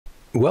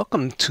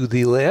Welcome to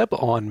the lab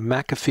on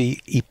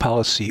McAfee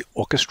ePolicy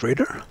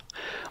Orchestrator,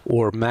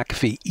 or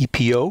McAfee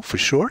EPO for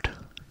short.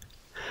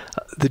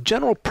 The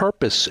general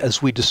purpose,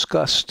 as we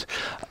discussed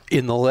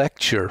in the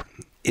lecture,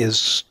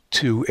 is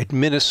to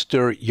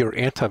administer your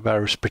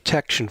antivirus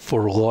protection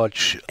for a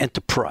large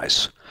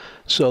enterprise.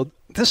 So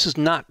this is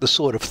not the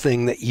sort of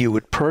thing that you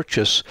would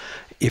purchase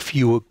if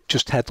you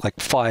just had like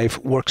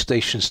 5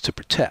 workstations to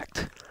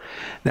protect.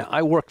 Now,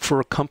 I worked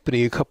for a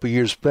company a couple of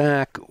years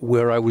back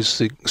where I was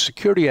the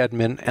security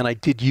admin, and I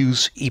did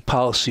use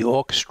ePolicy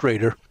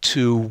Orchestrator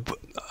to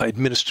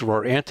administer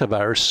our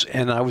antivirus,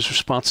 and I was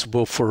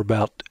responsible for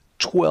about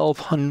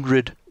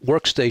 1,200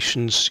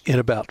 workstations in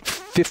about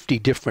 50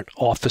 different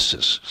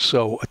offices.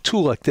 So a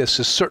tool like this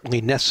is certainly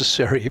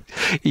necessary.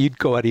 You'd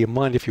go out of your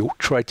mind if you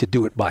tried to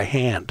do it by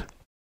hand.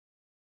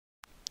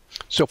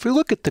 So if we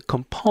look at the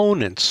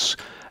components,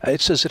 it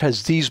says it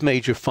has these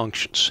major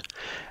functions: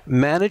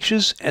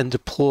 manages and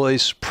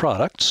deploys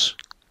products,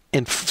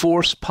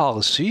 enforce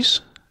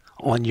policies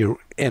on your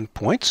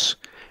endpoints,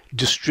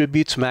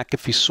 distributes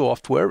McAfee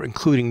software,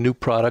 including new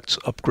products,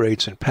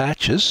 upgrades, and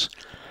patches,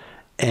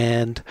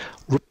 and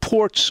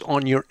reports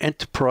on your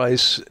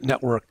enterprise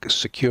network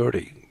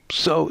security.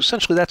 So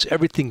essentially that's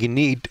everything you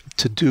need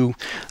to do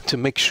to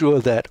make sure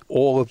that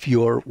all of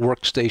your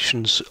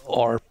workstations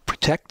are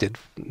protected.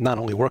 Not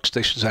only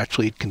workstations,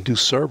 actually it can do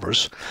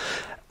servers.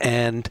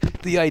 And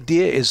the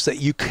idea is that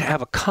you can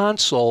have a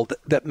console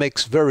that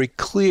makes very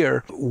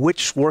clear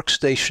which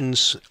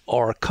workstations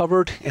are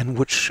covered and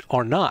which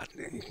are not.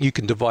 You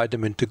can divide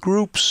them into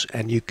groups,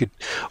 and you can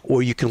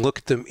look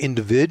at them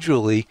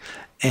individually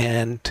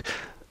and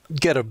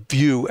get a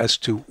view as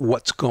to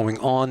what's going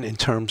on in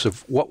terms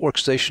of what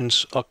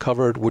workstations are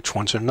covered, which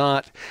ones are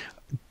not.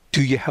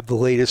 Do you have the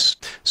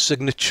latest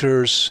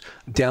signatures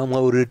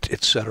downloaded,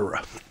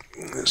 etc.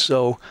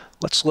 So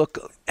let's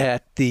look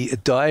at the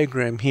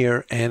diagram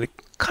here, and it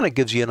kind of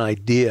gives you an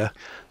idea.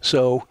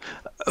 So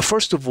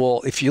first of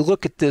all, if you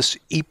look at this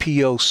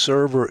EPO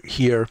server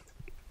here,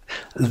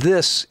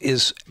 this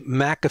is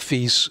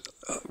McAfee's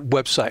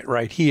website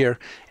right here,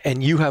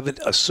 and you have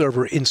a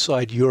server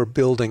inside your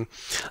building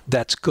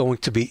that's going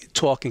to be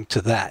talking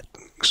to that.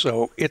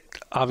 So it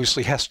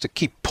obviously has to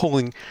keep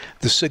pulling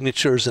the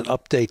signatures and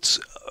updates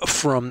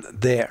from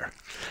there.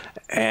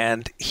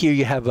 And here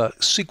you have a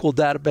SQL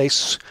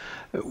database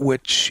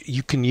which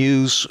you can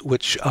use,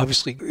 which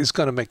obviously is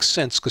going to make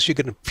sense because you're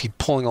going to be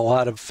pulling a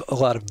lot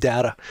of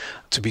data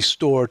to be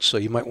stored. So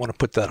you might want to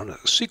put that on a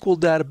SQL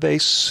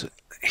database.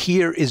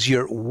 Here is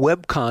your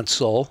web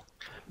console.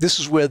 This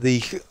is where the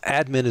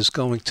admin is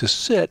going to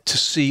sit to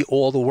see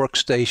all the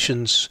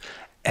workstations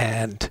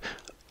and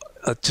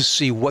to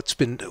see what's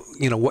been,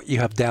 what you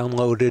have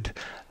downloaded,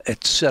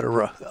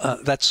 etc.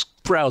 That's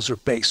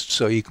browser-based,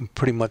 so you can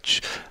pretty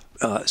much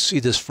see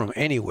this from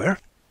anywhere.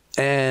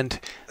 And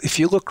if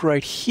you look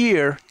right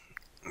here,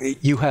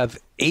 you have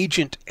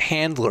agent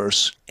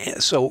handlers.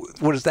 So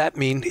what does that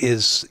mean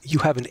is you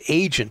have an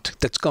agent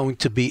that's going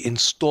to be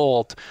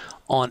installed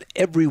on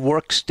every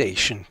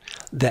workstation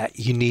that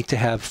you need to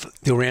have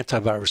your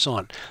antivirus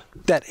on.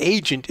 That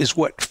agent is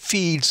what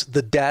feeds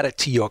the data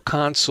to your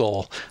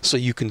console so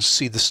you can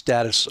see the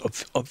status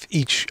of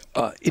each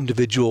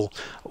individual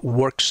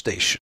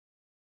workstation.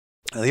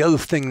 Now, the other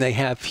thing they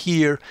have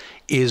here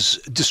is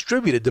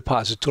distributed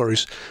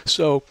depositories.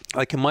 So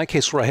like in my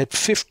case where I had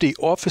 50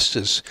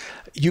 offices,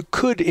 you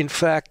could in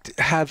fact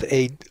have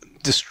a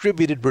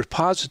distributed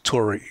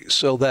repository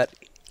so that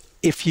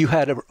if you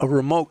had a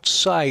remote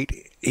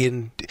site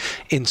in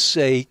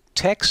say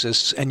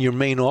Texas and your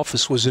main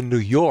office was in New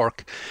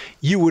York,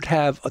 you would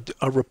have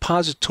a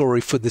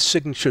repository for the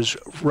signatures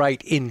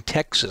right in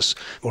Texas,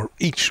 or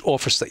each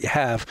office that you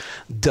have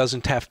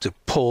doesn't have to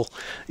pull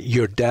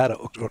your data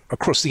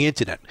across the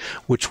internet,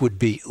 which would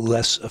be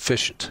less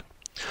efficient.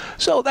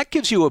 So that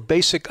gives you a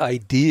basic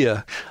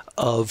idea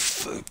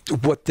of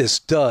what this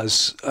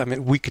does. I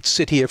mean, we could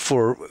sit here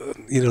for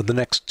the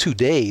next 2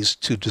 days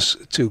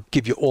to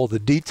give you all the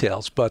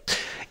details,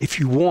 but if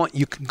you want,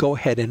 you can go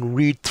ahead and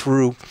read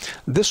through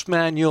this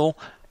manual.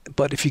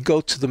 But if you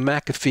go to the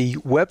McAfee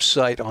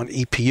website on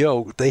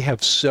EPO, they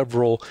have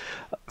several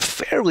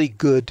fairly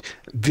good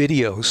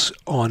videos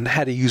on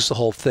how to use the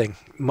whole thing.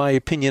 My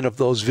opinion of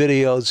those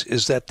videos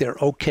is that they're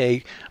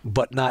okay,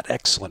 but not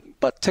excellent.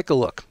 But take a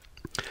look.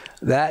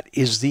 That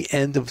is the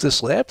end of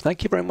this lab.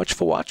 Thank you very much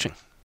for watching.